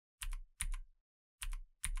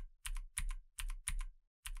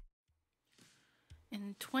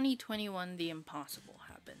In 2021, the impossible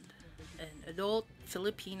happened. An adult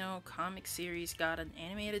Filipino comic series got an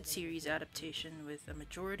animated series adaptation with a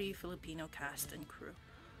majority Filipino cast and crew.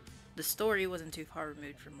 The story wasn't too far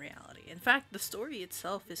removed from reality. In fact, the story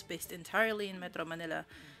itself is based entirely in Metro Manila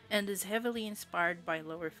and is heavily inspired by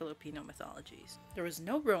lower Filipino mythologies. There was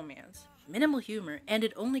no romance, minimal humor, and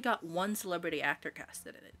it only got one celebrity actor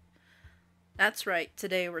casted in it. That's right,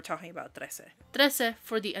 today we're talking about Trese. Trese,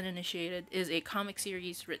 for the uninitiated, is a comic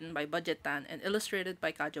series written by Budgetan and illustrated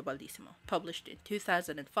by Cajo Baldissimo, published in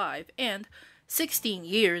 2005, and 16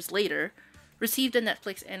 years later, received a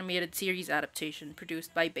Netflix animated series adaptation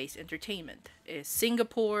produced by Base Entertainment, a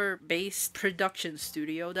Singapore-based production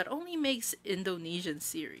studio that only makes Indonesian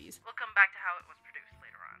series. We'll come back to how it was produced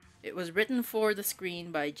later on. It was written for the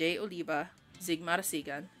screen by Jay Oliva, Zig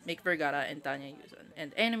Marasigan, Mick Vergara, and Tanya Yuzon,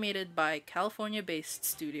 and animated by California-based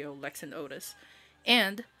studio Lex and Otis,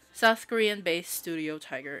 and South Korean-based studio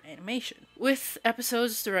Tiger Animation, with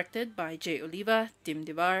episodes directed by Jay Oliva, Tim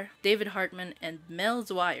Divar, David Hartman, and Mel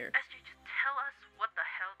Dwyer. SJ, just tell us what the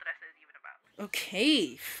hell Trese is even about.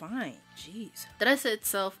 Okay, fine, jeez. Trese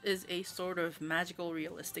itself is a sort of magical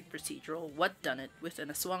realistic procedural whodunit with an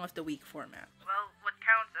Aswang of the Week format. Well, what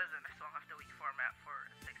counts as an Aswang of the Week format for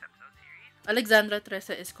a 6-episode series? Alexandra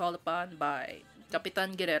Trese is called upon by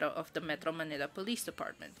Capitan Guerrero of the Metro Manila Police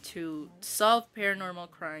Department to solve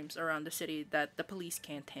paranormal crimes around the city that the police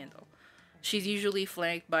can't handle. She's usually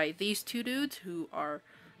flanked by these two dudes who are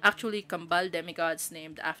actually Kambal demigods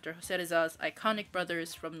named after Jose Rizal's iconic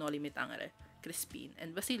brothers from Noli Me Tangere, Crispin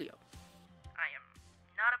and Basilio. I am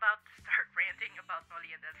not about to start ranting about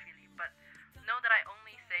Noli and Delfili, but know that I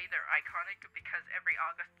only say they're iconic because every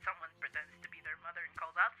August someone pretends to be their mother and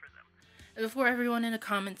calls out for them. And before everyone in the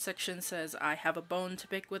comment section says I have a bone to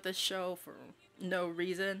pick with this show for no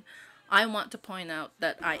reason, I want to point out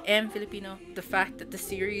that I am Filipino. The fact that the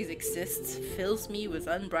series exists fills me with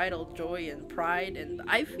unbridled joy and pride, and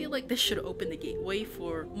I feel like this should open the gateway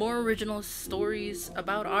for more original stories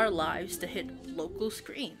about our lives to hit local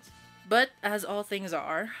screens. But as all things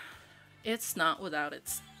are, it's not without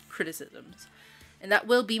its criticisms, and that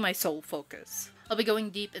will be my sole focus. I'll be going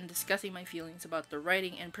deep and discussing my feelings about the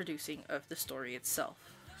writing and producing of the story itself.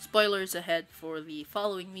 Spoilers ahead for the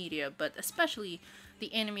following media, but especially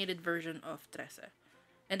the animated version of Trese.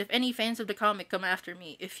 And if any fans of the comic come after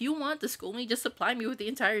me, if you want to school me, just supply me with the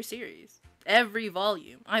entire series. Every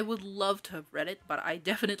volume. I would love to have read it, but I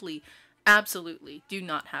definitely, absolutely do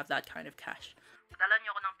not have that kind of cash.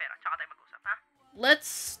 Let's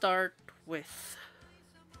start with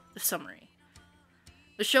the summary.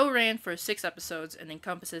 The show ran for 6 episodes and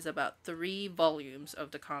encompasses about 3 volumes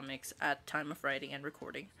of the comics at time of writing and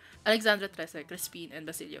recording. Alexandra Trese, Crispin, and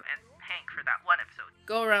Basilio, and Hank for that one episode,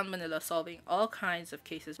 go around Manila solving all kinds of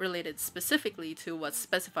cases related specifically to what's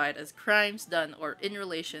specified as crimes done or in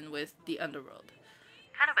relation with the underworld.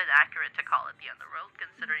 Kind of inaccurate to call it the underworld,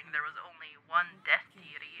 considering there was only one death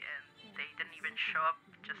deity and they didn't even show up,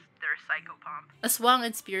 just their psychopomp. Aswang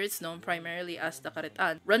and spirits known primarily as the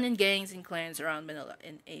Karitan run in gangs and clans around Manila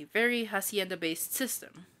in a very hacienda-based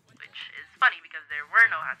system. Which is funny because there were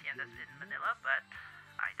no haciendas in Manila, but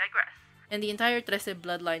I digress. And the entire Trese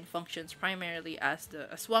bloodline functions primarily as the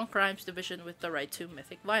Aswang Crimes Division with the right to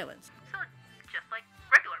mythic violence. So, just like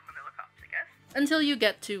regular Manila cops, I guess. Until you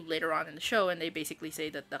get to later on in the show, and they basically say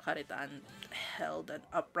that the Karitan held an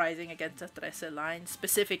uprising against the Trese line,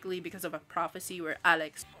 specifically because of a prophecy where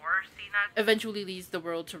Alex, or Sinag, eventually leads the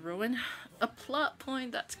world to ruin. A plot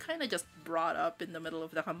point that's kind of just brought up in the middle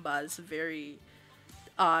of the Kambal's very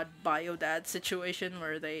odd bio-dad situation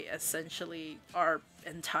where they essentially are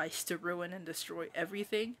enticed to ruin and destroy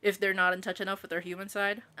everything if they're not in touch enough with their human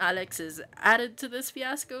side. Alex is added to this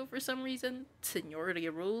fiasco for some reason. Seniority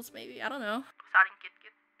rules, maybe? I don't know.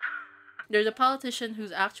 There's a politician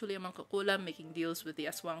who's actually a mangkukulam making deals with the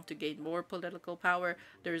Aswang to gain more political power.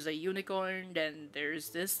 There's a unicorn, then there's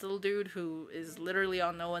this little dude who is literally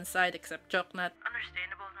on no one's side except Choknut.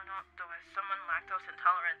 Understandable, no, though as someone lactose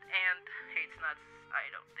intolerant and hates nuts, I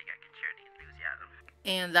don't think I can share the enthusiasm.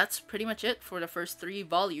 And that's pretty much it for the first 3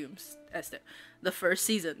 volumes, the first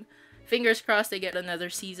season. Fingers crossed they get another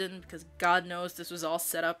season, because God knows this was all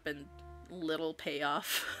set up and little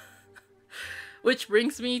payoff. Which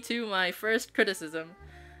brings me to my first criticism,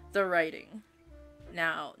 the writing.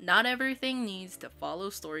 Now, not everything needs to follow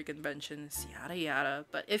story conventions, yada yada,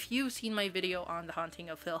 but if you've seen my video on The Haunting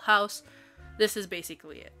of Hill House, this is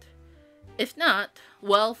basically it. If not,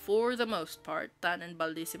 well, for the most part, Tan and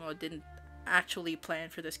Baldissimo didn't actually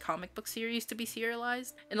planned for this comic book series to be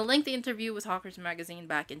serialized. In a lengthy interview with Hawkers magazine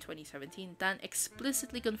back in 2017, Dan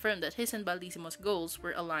explicitly confirmed that his and Baldissimo's goals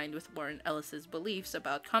were aligned with Warren Ellis's beliefs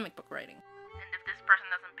about comic book writing. And if this person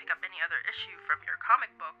doesn't pick up any other issue from your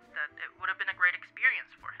comic book, that it would have been a great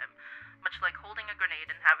experience for him, much like holding a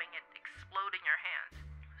grenade and having it explode in your hands.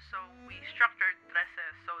 So we structured Trese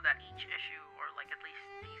so that each issue, or like at least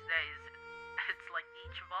these days, it's like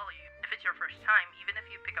each volume. If it's your first time, even if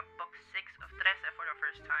you pick up book 6 of Trese for the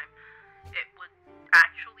first time, it would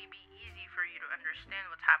actually be easy for you to understand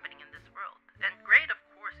what's happening in this world. And great, of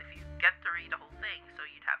course, if you get to read the whole thing, so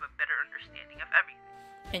you'd have a better understanding of everything.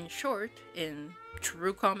 In short, in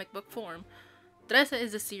true comic book form, Trese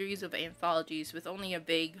is a series of anthologies with only a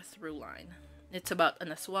vague through line. It's about an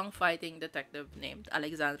aswang fighting detective named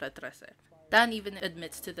Alexandra Trese. Dan even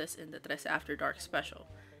admits to this in the Trese After Dark special.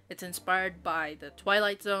 It's inspired by the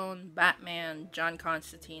Twilight Zone, Batman, John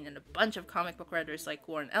Constantine, and a bunch of comic book writers like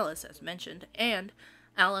Warren Ellis, as mentioned, and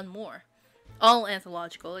Alan Moore. All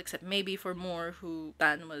anthological, except maybe for Moore, who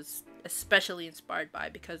Dan was especially inspired by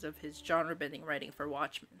because of his genre-bending writing for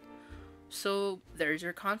Watchmen. So, there's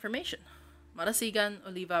your confirmation. Marasigan,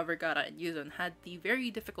 Oliva, Vergara, and Yuzon had the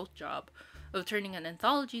very difficult job of turning an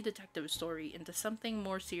anthology detective story into something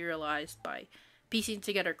more serialized by piecing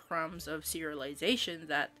together crumbs of serialization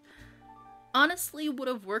that honestly would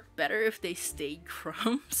have worked better if they stayed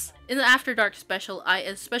crumbs. In the After Dark special, I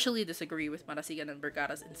especially disagree with Marasigan and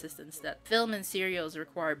Vergara's insistence that film and serials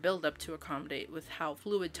require build-up to accommodate with how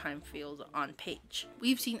fluid time feels on page.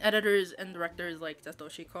 We've seen editors and directors like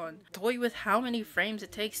Satoshi Kon toy with how many frames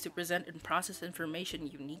it takes to present and process information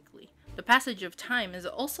uniquely. The passage of time is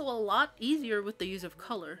also a lot easier with the use of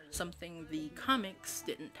color, something the comics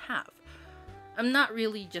didn't have. I'm not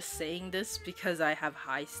really just saying this because I have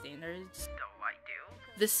high standards, though I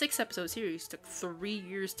do. This 6-episode series took 3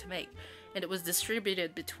 years to make, and it was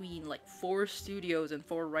distributed between like 4 studios and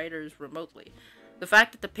 4 writers remotely. The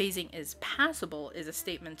fact that the pacing is passable is a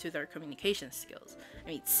statement to their communication skills. I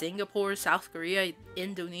mean, Singapore, South Korea,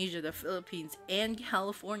 Indonesia, the Philippines, and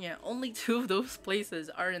California, only 2 of those places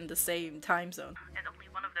are in the same time zone. And only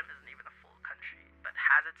one of them isn't even a full country, but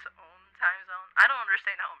has its own time zone. I don't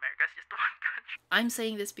understand how America's just one country. I'm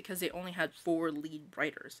saying this because they only had 4 lead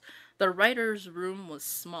writers. The writer's room was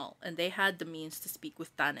small, and they had the means to speak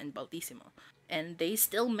with Dan and Baldissimo. And they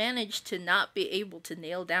still managed to not be able to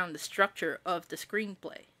nail down the structure of the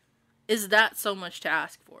screenplay. Is that so much to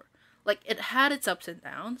ask for? Like, it had its ups and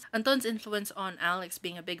downs. Anton's influence on Alex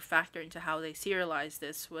being a big factor into how they serialized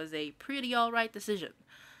this was a pretty alright decision.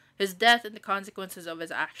 His death and the consequences of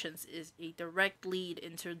his actions is a direct lead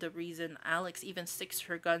into the reason Alex even sticks to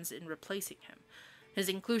her guns in replacing him. His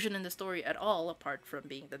inclusion in the story at all, apart from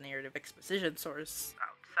being the narrative exposition source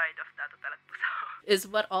outside of that is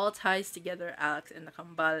what all ties together Alex and the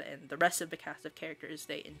Kambal and the rest of the cast of characters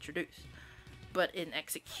they introduce. But in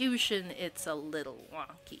execution, it's a little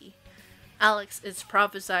wonky. Alex is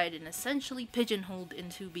prophesied and essentially pigeonholed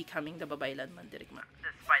into becoming the Babaylan Mandirigma,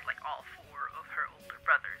 despite like all 4 of her older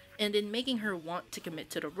brothers. And in making her want to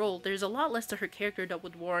commit to the role, there's a lot less to her character that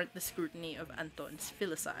would warrant the scrutiny of Anton's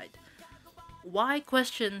filicide. Why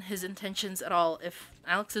question his intentions at all if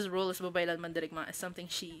Alex's role as Babaylan Mandirigma is something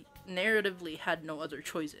she narratively had no other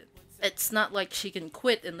choice in? It's not like she can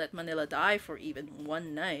quit and let Manila die for even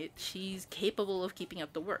one night. She's capable of keeping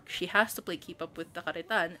up the work. She has to play keep up with the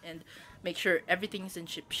Karitan and make sure everything's in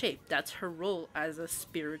ship shape. That's her role as a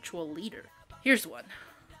spiritual leader. Here's one.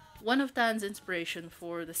 One of Dan's inspiration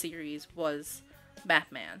for the series was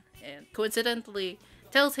Batman, and coincidentally,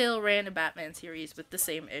 Telltale ran a Batman series with the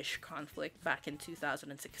same-ish conflict back in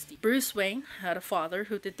 2016. Bruce Wayne had a father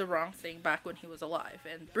who did the wrong thing back when he was alive,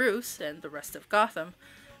 and Bruce, and the rest of Gotham,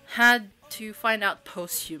 had to find out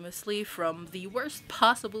posthumously from the worst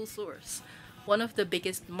possible source, one of the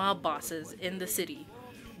biggest mob bosses in the city,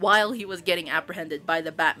 while he was getting apprehended by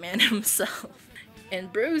the Batman himself.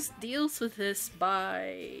 And Bruce deals with this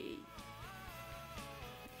by...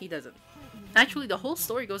 he doesn't. Actually, the whole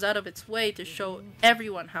story goes out of its way to show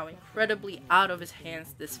everyone how incredibly out of his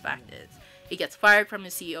hands this fact is. He gets fired from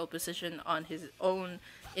his CEO position on his own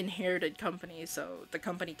inherited company so the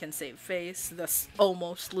company can save face, thus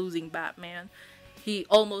almost losing Batman. He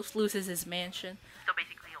almost loses his mansion. So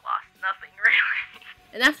basically he lost nothing, really.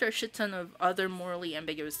 And after a shit ton of other morally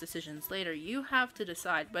ambiguous decisions later, you have to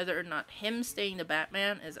decide whether or not him staying the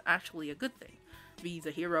Batman is actually a good thing. Be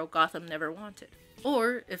the hero Gotham never wanted.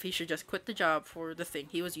 Or if he should just quit the job for the thing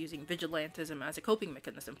he was using vigilantism as a coping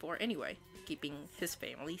mechanism for anyway, keeping his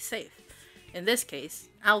family safe. In this case,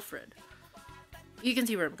 Alfred. You can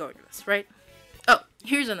see where I'm going with this, right? Oh,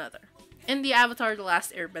 here's another. In the Avatar The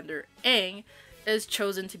Last Airbender, Aang is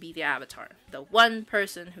chosen to be the Avatar, the one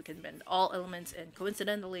person who can bend all elements and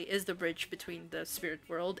coincidentally is the bridge between the spirit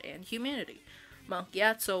world and humanity. Monk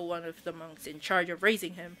Gyatso, one of the monks in charge of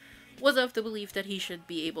raising him, was of the belief that he should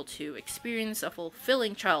be able to experience a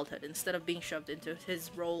fulfilling childhood instead of being shoved into his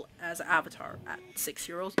role as Avatar at 6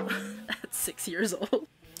 years old. At 6 years old.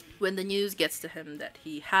 When the news gets to him that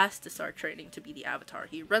he has to start training to be the Avatar,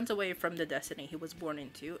 he runs away from the destiny he was born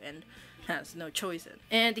into and has no choice in.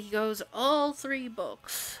 And he goes all 3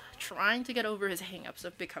 books trying to get over his hangups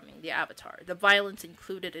of becoming the Avatar. The violence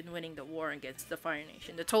included in winning the war against the Fire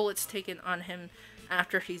Nation, the toll it's taken on him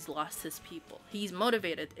after he's lost his people. He's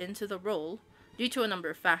motivated into the role due to a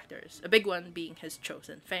number of factors, a big one being his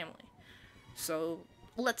chosen family. So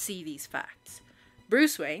let's see these facts.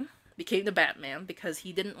 Bruce Wayne became the Batman because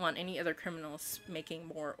he didn't want any other criminals making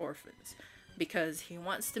more orphans, because he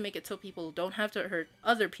wants to make it so people don't have to hurt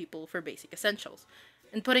other people for basic essentials.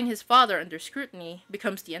 And putting his father under scrutiny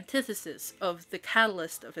becomes the antithesis of the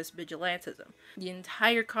catalyst of his vigilantism. The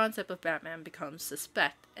entire concept of Batman becomes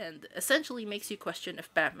suspect, and essentially makes you question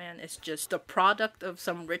if Batman is just a product of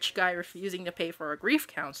some rich guy refusing to pay for a grief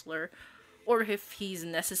counselor, or if he's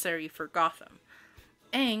necessary for Gotham.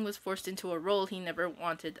 Aang was forced into a role he never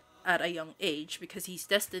wanted at a young age because he's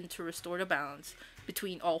destined to restore the balance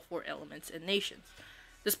between all 4 elements and nations.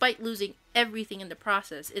 Despite losing everything in the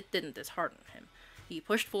process, it didn't dishearten him. He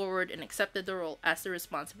pushed forward and accepted the role as the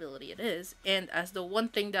responsibility it is, and as the one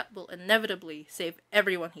thing that will inevitably save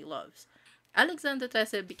everyone he loves. Alexandra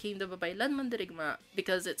Trese became the Babaylan Mandirigma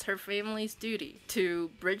because it's her family's duty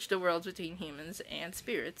to bridge the worlds between humans and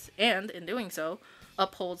spirits, and, in doing so,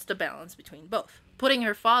 upholds the balance between both. Putting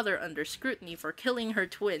her father under scrutiny for killing her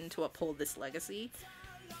twin to uphold this legacy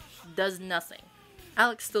does nothing.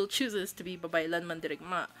 Alex still chooses to be Babaylan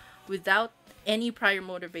Mandirigma without any prior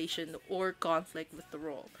motivation or conflict with the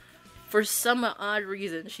role. For some odd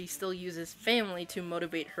reason, she still uses family to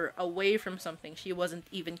motivate her away from something she wasn't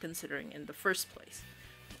even considering in the first place.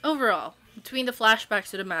 Overall, between the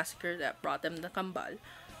flashbacks to the massacre that brought them the Kambal,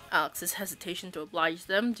 Alex's hesitation to oblige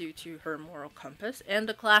them due to her moral compass, and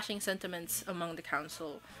the clashing sentiments among the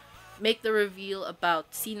council make the reveal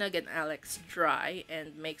about Sinag and Alex dry,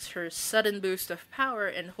 and makes her sudden boost of power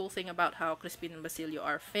and whole thing about how Crispin and Basilio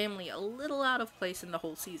are family a little out of place in the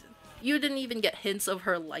whole season. You didn't even get hints of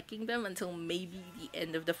her liking them until maybe the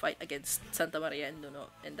end of the fight against Santa Maria and Nuno,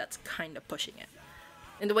 and that's kinda pushing it.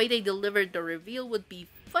 And the way they delivered the reveal would be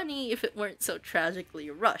funny if it weren't so tragically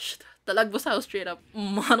rushed. Talagbusaw straight up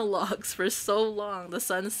monologues for so long the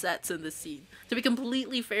sun sets in the scene. To be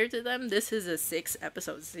completely fair to them, this is a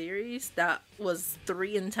 6-episode series that was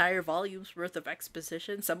 3 entire volumes worth of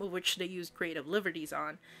exposition, some of which they used creative liberties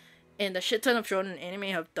on. And a shit ton of shonen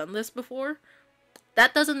anime have done this before.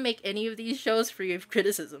 That doesn't make any of these shows free of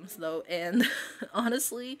criticisms, though, and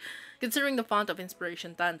honestly, considering the font of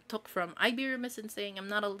inspiration Tan took from, I'd be remiss in saying I'm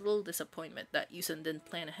not a little disappointed that Yusun didn't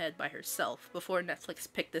plan ahead by herself before Netflix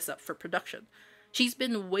picked this up for production. She's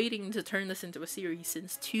been waiting to turn this into a series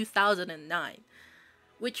since 2009.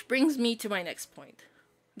 Which brings me to my next point,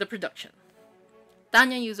 the production.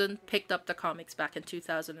 Tanya Yusun picked up the comics back in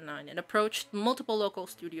 2009 and approached multiple local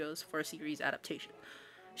studios for a series adaptation.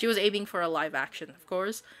 She was aiming for a live action, of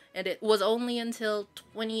course, and it was only until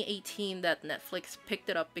 2018 that Netflix picked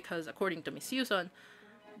it up because, according to Miss Yusun,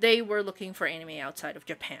 they were looking for anime outside of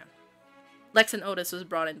Japan. Lex and Otis was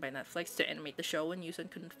brought in by Netflix to animate the show when Yusun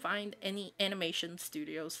couldn't find any animation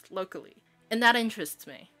studios locally. And that interests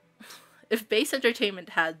me. If Base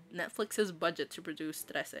Entertainment had Netflix's budget to produce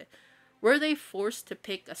Trese, were they forced to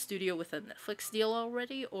pick a studio with a Netflix deal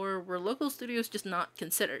already, or were local studios just not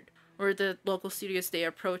considered? Were the local studios they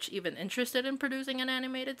approached even interested in producing an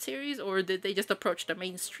animated series, or did they just approach the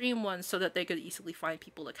mainstream ones so that they could easily find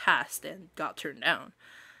people to cast and got turned down?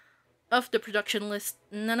 Of the production list,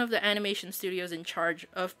 none of the animation studios in charge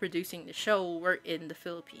of producing the show were in the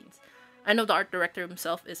Philippines. I know the art director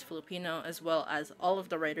himself is Filipino, as well as all of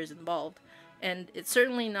the writers involved, and it's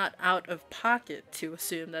certainly not out of pocket to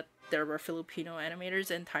assume that there were Filipino animators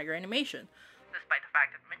in Tiger Animation, despite the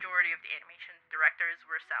fact that the majority of the animation directors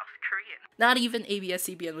were South Korean. Not even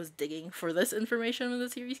ABS-CBN was digging for this information when the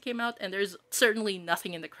series came out, and there's certainly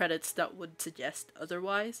nothing in the credits that would suggest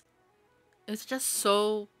otherwise. It's just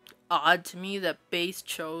so odd to me that Base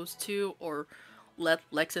chose to, or let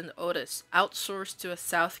Lex and Otis outsource to a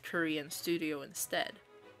South Korean studio instead.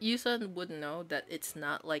 Yusun would know that it's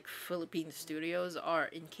not like Philippine studios are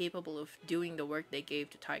incapable of doing the work they gave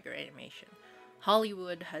to Tiger Animation.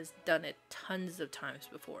 Hollywood has done it tons of times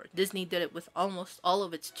before. Disney did it with almost all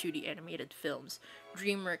of its 2D animated films.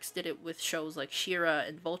 DreamWorks did it with shows like She-Ra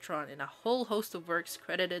and Voltron and a whole host of works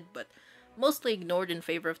credited but mostly ignored in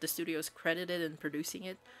favor of the studios credited in producing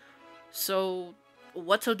it. So,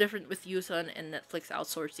 what's so different with Yusun and Netflix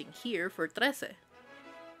outsourcing here for Trese?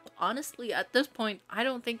 Honestly, at this point, I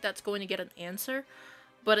don't think that's going to get an answer,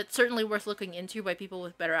 but it's certainly worth looking into by people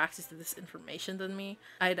with better access to this information than me.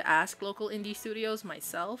 I'd ask local indie studios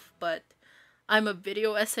myself, but I'm a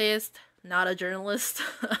video essayist, not a journalist.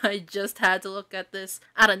 I just had to look at this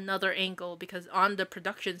at another angle because on the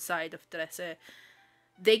production side of Trese,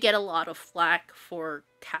 they get a lot of flack for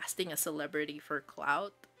casting a celebrity for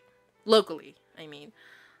clout. Locally, I mean.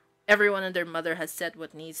 Everyone and their mother has said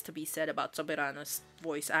what needs to be said about Soberano's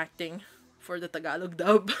voice acting for the Tagalog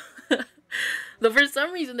dub. Though for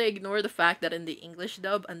some reason they ignore the fact that in the English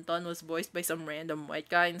dub, Anton was voiced by some random white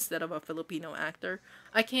guy instead of a Filipino actor.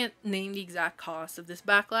 I can't name the exact cause of this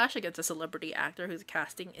backlash against a celebrity actor whose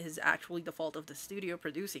casting is actually the fault of the studio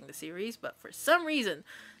producing the series, but for some reason,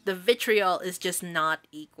 the vitriol is just not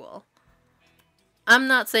equal. I'm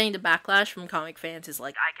not saying the backlash from comic fans is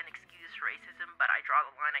like, I can excuse racism, but I draw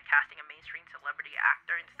the line at casting a mainstream celebrity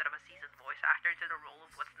actor instead of a seasoned voice actor to the role of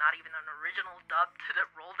what's not even an original dub to the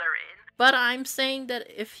role they're in. But I'm saying that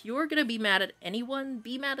if you're gonna be mad at anyone,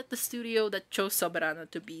 be mad at the studio that chose Soberano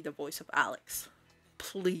to be the voice of Alex.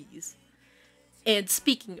 Please. And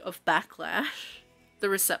speaking of backlash, the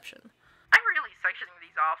reception. I'm really sectioning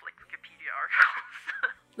these off like Wikipedia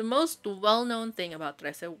articles. The most well-known thing about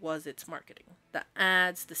Trese was its marketing. The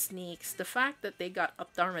ads, the sneaks, the fact that they got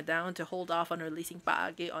Up Dharma Down to hold off on releasing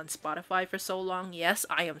Paagi on Spotify for so long. Yes,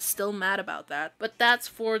 I am still mad about that. But that's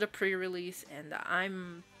for the pre-release, and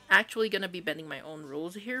I'm actually gonna be bending my own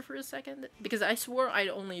rules here for a second. Because I swore I'd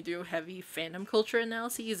only do heavy fandom culture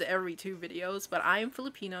analyses every 2 videos, but I am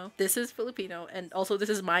Filipino, this is Filipino, and also this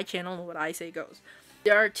is my channel and what I say goes.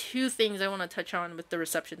 There are 2 things I want to touch on with the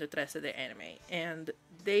reception to Trese the anime, and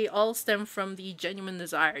they all stem from the genuine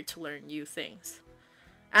desire to learn new things.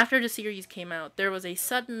 After the series came out, there was a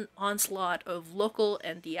sudden onslaught of local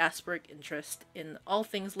and diasporic interest in all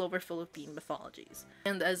things Lower Philippine mythologies.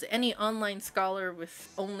 And as any online scholar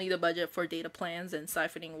with only the budget for data plans and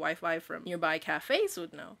siphoning Wi-Fi from nearby cafes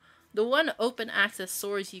would know, the one open access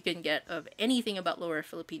source you can get of anything about Lower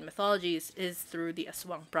Philippine mythologies is through the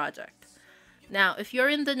Aswang Project. Now, if you're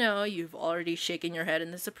in the know, you've already shaken your head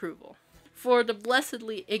in disapproval. For the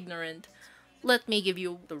blessedly ignorant, let me give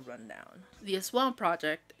you the rundown. The Aswang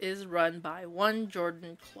Project is run by one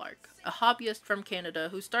Jordan Clark, a hobbyist from Canada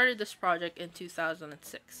who started this project in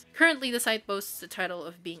 2006. Currently, the site boasts the title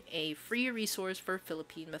of being a free resource for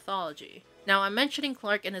Philippine mythology. Now, I'm mentioning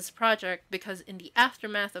Clark and his project because in the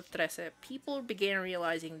aftermath of Trese, people began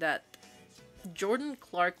realizing that Jordan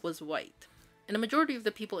Clark was white. And the majority of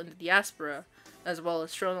the people in the diaspora, as well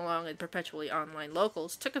as thrown along and perpetually online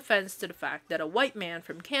locals, took offense to the fact that a white man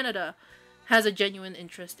from Canada has a genuine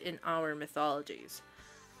interest in our mythologies.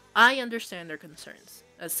 I understand their concerns.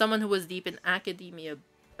 As someone who was deep in academia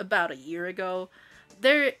about a year ago,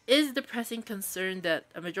 there is the pressing concern that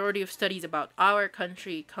a majority of studies about our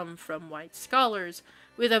country come from white scholars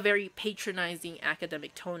with a very patronizing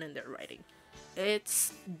academic tone in their writing.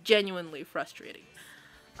 It's genuinely frustrating.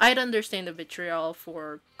 I'd understand the vitriol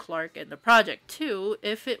for Clark and the project too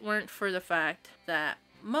if it weren't for the fact that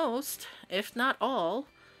most, if not all,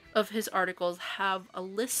 of his articles have a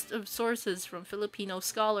list of sources from Filipino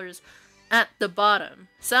scholars at the bottom.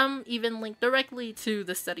 Some even link directly to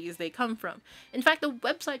the studies they come from. In fact, the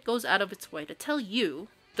website goes out of its way to tell you,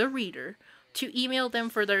 the reader, to email them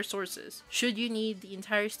for their sources, should you need the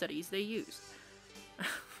entire studies they used.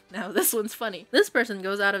 Now, this one's funny. This person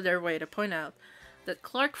goes out of their way to point out that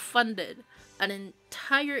Clark funded an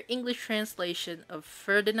entire English translation of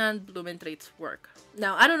Ferdinand Blumentreit's work.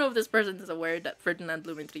 Now, I don't know if this person is aware that Ferdinand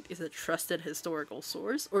Blumentritt is a trusted historical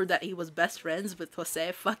source, or that he was best friends with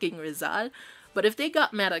Jose fucking Rizal, but if they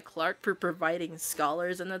got mad at Clark for providing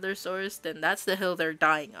scholars another source, then that's the hill they're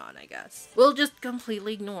dying on, I guess. We'll just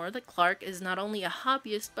completely ignore that Clark is not only a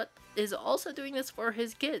hobbyist, but is also doing this for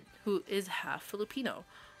his kid, who is half Filipino.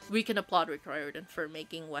 We can applaud Rick Riordan for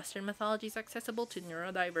making Western mythologies accessible to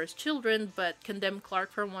neurodiverse children, but condemn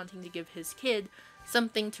Clark for wanting to give his kid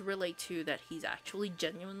something to relate to that he's actually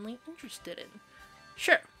genuinely interested in.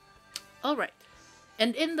 Sure. Alright.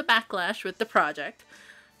 And in the backlash with the project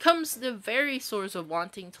comes the very source of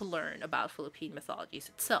wanting to learn about Philippine mythologies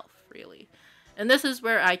itself, really. And this is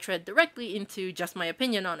where I tread directly into just my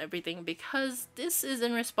opinion on everything, because this is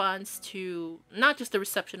in response to not just the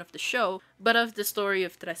reception of the show, but of the story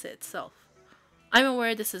of Trese itself. I'm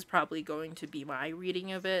aware this is probably going to be my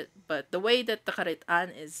reading of it, but the way that the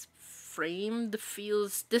Karitan is framed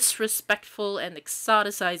feels disrespectful and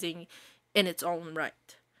exoticizing in its own right.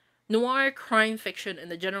 Noir crime fiction and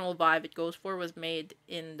the general vibe it goes for was made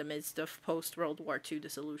in the midst of post-World War II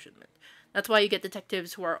disillusionment. That's why you get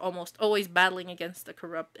detectives who are almost always battling against a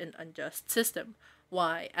corrupt and unjust system.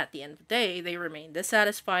 Why, at the end of the day, they remain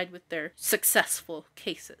dissatisfied with their successful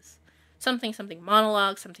cases. Something something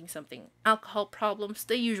monologue, something something alcohol problems,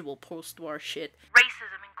 the usual post-war shit,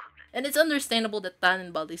 racism included. And it's understandable that Tan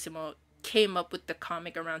and Baldissimo came up with the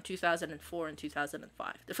comic around 2004 and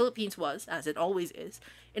 2005. The Philippines was, as it always is,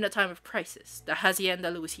 in a time of crisis. The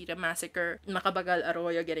Hacienda Luisita massacre, Macabagal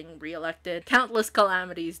Arroyo getting re-elected, countless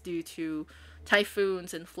calamities due to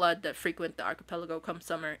typhoons and flood that frequent the archipelago come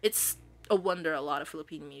summer. It's a wonder a lot of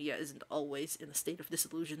Philippine media isn't always in a state of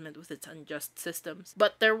disillusionment with its unjust systems.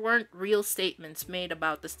 But there weren't real statements made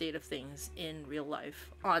about the state of things in real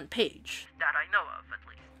life on page. That I know of, at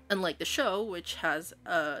least. Unlike the show, which has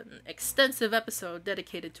an extensive episode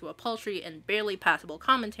dedicated to a paltry and barely passable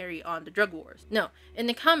commentary on the drug wars. No, in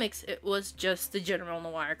the comics, it was just the general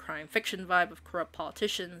noir crime fiction vibe of corrupt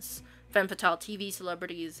politicians, femme fatale TV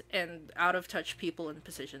celebrities, and out-of-touch people in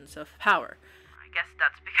positions of power. I guess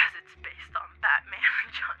that's because it's based on Batman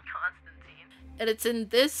and John Constantine. And it's in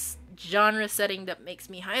this genre setting that makes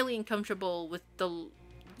me highly uncomfortable with the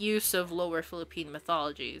use of lower Philippine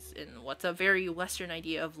mythologies in what's a very Western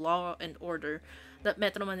idea of law and order that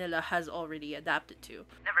Metro Manila has already adapted to.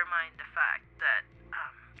 Never mind the fact that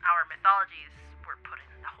our mythologies were put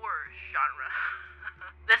in the horror genre.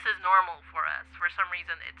 This is normal for us. For some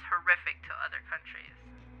reason, it's horrific to other countries.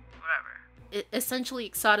 Whatever. It essentially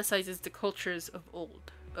exoticizes the cultures of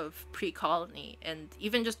old, of pre-colony, and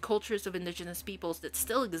even just cultures of indigenous peoples that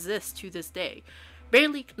still exist to this day,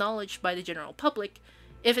 barely acknowledged by the general public,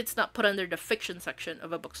 if it's not put under the fiction section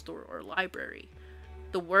of a bookstore or library.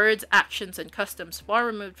 The words, actions, and customs far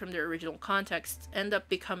removed from their original context end up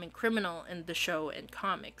becoming criminal in the show and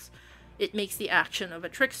comics. It makes the action of a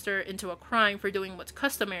trickster into a crime for doing what's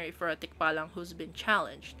customary for a tikbalang who's been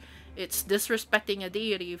challenged. It's disrespecting a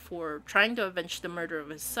deity for trying to avenge the murder of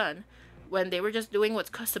his son, when they were just doing what's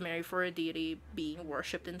customary for a deity being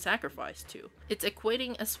worshipped and sacrificed to. It's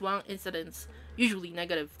equating aswang incidents, usually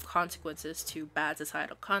negative consequences to bad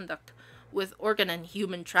societal conduct, with organ and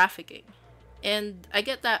human trafficking. And I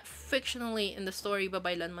get that fictionally in the story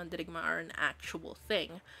Babaylan Mandirigma are an actual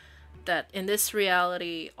thing, that in this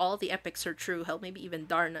reality all the epics are true, hell maybe even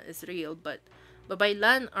Darna is real, but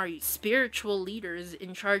Babaylan are spiritual leaders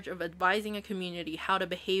in charge of advising a community how to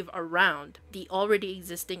behave around the already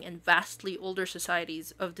existing and vastly older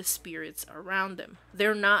societies of the spirits around them.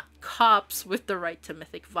 They're not cops with the right to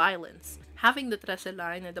mythic violence. Having the Trese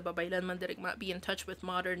line and the Babaylan Mandirigma be in touch with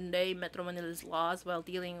modern-day Metro Manila's laws while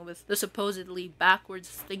dealing with the supposedly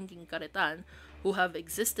backwards-thinking Karitan, who have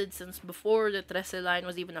existed since before the Trese line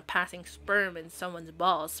was even a passing sperm in someone's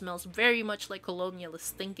balls, smells very much like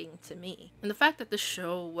colonialist thinking to me. And the fact that the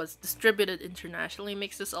show was distributed internationally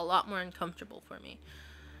makes this a lot more uncomfortable for me.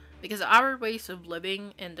 Because our ways of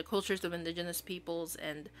living and the cultures of indigenous peoples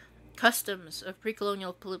and customs of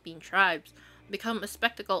pre-colonial Philippine tribes become a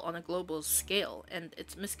spectacle on a global scale, and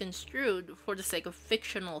it's misconstrued for the sake of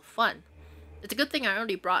fictional fun. It's a good thing I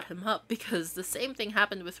already brought him up, because the same thing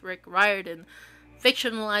happened with Rick Riordan,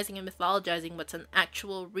 fictionalizing and mythologizing what's an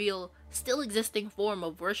actual, real, still existing form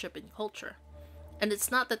of worship and culture. And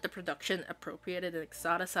it's not that the production appropriated and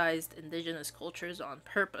exoticized indigenous cultures on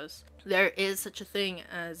purpose. There is such a thing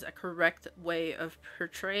as a correct way of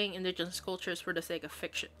portraying indigenous cultures for the sake of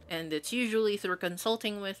fiction. And it's usually through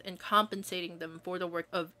consulting with and compensating them for the work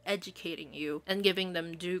of educating you and giving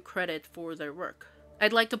them due credit for their work.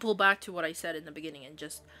 I'd like to pull back to what I said in the beginning and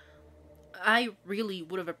just... I really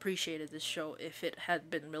would have appreciated this show if it had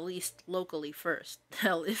been released locally first.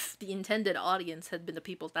 Hell, if the intended audience had been the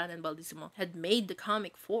people Tan and Baldissimo had made the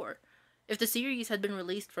comic for. If the series had been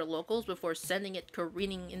released for locals before sending it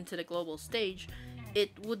careening into the global stage,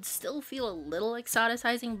 it would still feel a little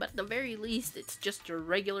exoticizing, but at the very least, it's just your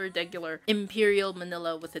regular, degular Imperial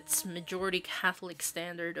Manila with its majority Catholic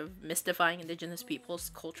standard of mystifying indigenous peoples,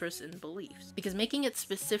 cultures, and beliefs. Because making it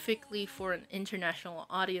specifically for an international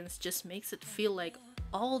audience just makes it feel like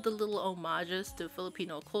all the little homages to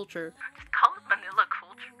Filipino culture, just call it Manila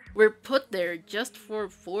culture, were put there just for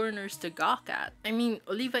foreigners to gawk at. I mean,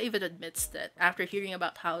 Oliva even admits that after hearing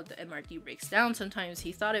about how the MRT breaks down sometimes,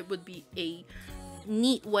 he thought it would be a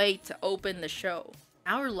neat way to open the show.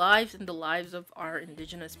 Our lives and the lives of our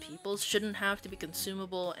indigenous peoples shouldn't have to be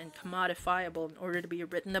consumable and commodifiable in order to be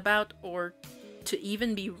written about or to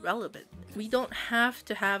even be relevant. We don't have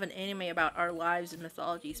to have an anime about our lives and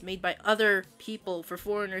mythologies made by other people for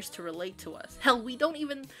foreigners to relate to us. Hell, we don't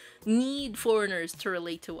even need foreigners to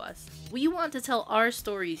relate to us. We want to tell our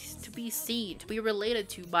stories to be seen, to be related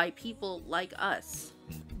to by people like us.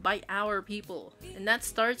 By our people. And that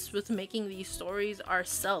starts with making these stories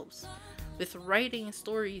ourselves. With writing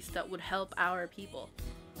stories that would help our people.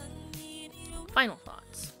 Final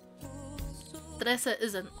thoughts. Trese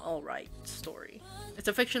is an alright story. It's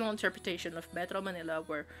a fictional interpretation of Metro Manila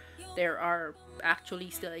where there are actually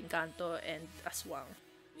still Encanto and Aswang.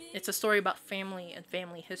 It's a story about family and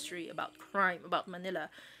family history, about crime, about Manila,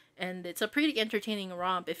 and it's a pretty entertaining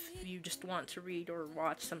romp if you just want to read or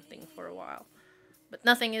watch something for a while. But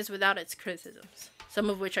nothing is without its criticisms, some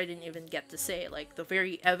of which I didn't even get to say, like the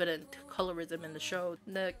very evident colorism in the show,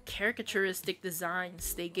 the caricaturistic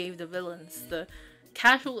designs they gave the villains, the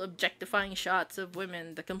casual objectifying shots of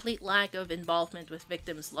women, the complete lack of involvement with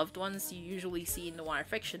victims' loved ones you usually see in noir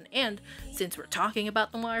fiction, and, since we're talking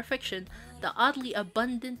about noir fiction, the oddly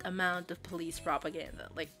abundant amount of police propaganda.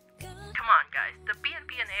 Like, come on guys, the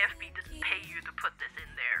BNP and AFP doesn't pay you to put this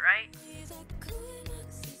in there, right?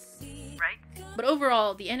 But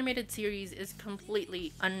overall, the animated series is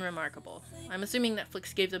completely unremarkable. I'm assuming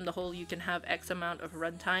Netflix gave them the whole you can have X amount of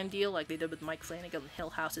runtime deal like they did with Mike Flanagan and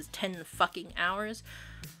Hill House's 10 fucking hours.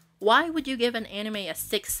 Why would you give an anime a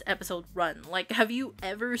 6-episode run? Like, have you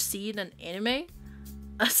ever seen an anime?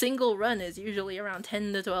 A single run is usually around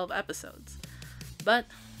 10 to 12 episodes. But,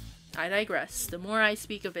 I digress. The more I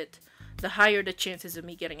speak of it, the higher the chances of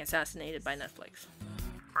me getting assassinated by Netflix.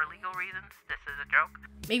 For legal reasons, this is a joke.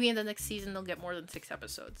 Maybe in the next season they'll get more than 6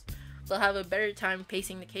 episodes. They'll have a better time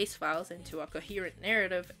pacing the case files into a coherent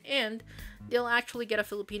narrative, and they'll actually get a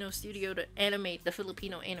Filipino studio to animate the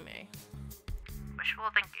Filipino anime. Wishful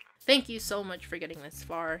thinking. Thank you so much for getting this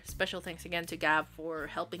far. Special thanks again to Gab for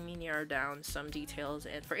helping me narrow down some details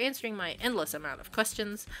and for answering my endless amount of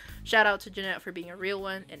questions. Shout out to Jeanette for being a real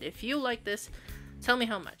one, and if you like this, tell me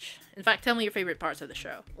how much. In fact, tell me your favorite parts of the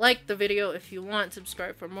show. Like the video if you want,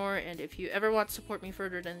 subscribe for more, and if you ever want to support me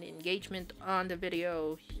further than the engagement on the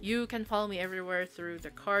video, you can follow me everywhere through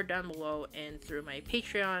the card down below and through my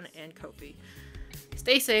Patreon and Ko-fi.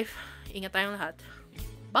 Stay safe. Ingat tayong lahat.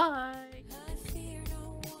 Bye!